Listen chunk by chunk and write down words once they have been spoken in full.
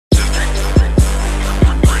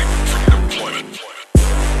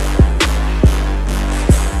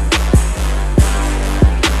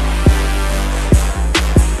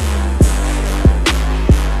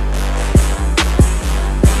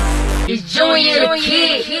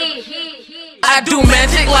I do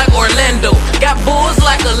magic like Orlando, got bulls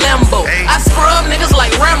like a Lambo. I scrub niggas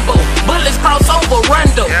like Rambo, bullets cross over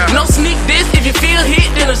Rondo. No sneak this, if you feel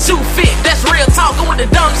hit, then a shoe fit. That's real talking with the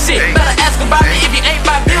dumb shit. Better ask about me if you ain't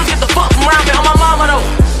by bills, get the fuck from around me on my mama though.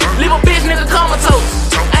 Leave a bitch nigga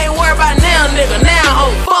comatose. I ain't worried about now nigga, now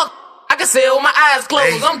hoe. Fuck, I can sell with my eyes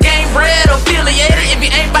closed. I'm game bred, affiliated. If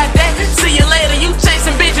you ain't by that, see you later. You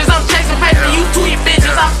chasing bitches, I'm chasing paper. You tweet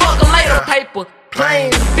bitches, I fuck them later. Paper.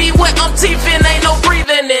 Plain. Be wet, I'm teething, ain't no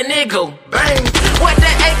breathing, then nigga. Bang. What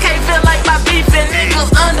that AK feel like by beefing?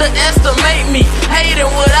 Niggas underestimate me, hating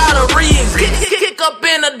without a reason. Kick up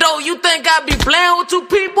in the door, you think I be playing with two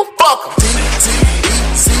people? Fuck 'em.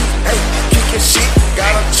 D-T-E-C, hey, kickin' shit.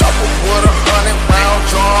 Got a chopper with 100-round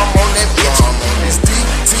drum on that bitch. It's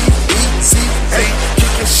D-T-E-C, hey,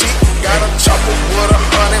 kickin' shit. Got a chopper with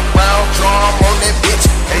 100-round drum on that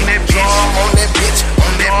bitch. Drum on that bitch.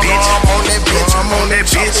 I'm on that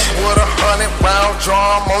bitch with 100-round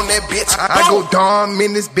drum on that bitch. I go dumb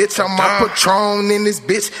in this bitch, I'm a Patron in this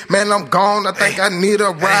bitch. Man, I'm gone, I think I need a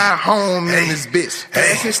ride home in this bitch.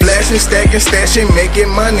 Slashing, stacking, stashing, making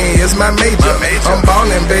money is my major. I'm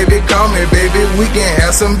ballin', baby, call me, baby, we can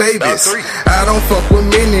have some babies. I don't fuck with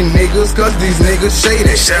many niggas, cause these niggas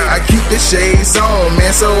shady. I keep the shades on,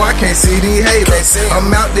 man, so I can't see these haters.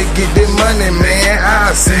 I'm out to get the money, man,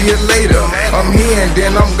 I'll see you later. I'm here and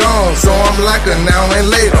then I'm gone, so I'm like a now and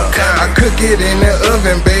later. I cook it in the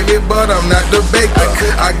oven, baby, but I'm not the baker.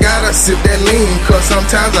 I gotta sip that lean, cause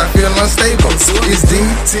sometimes I feel unstable. It's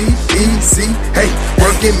D-T-E-C, hey,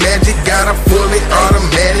 working magic, got a fully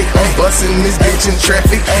automatic. I'm busting this bitch in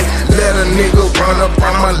traffic. Let a nigga run up,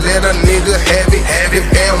 I'ma let a nigga have it. If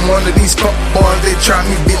I'm one of these fuck boys, they try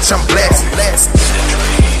me, bitch, I'm blasted.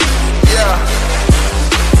 Yeah,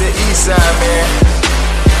 the east side, man.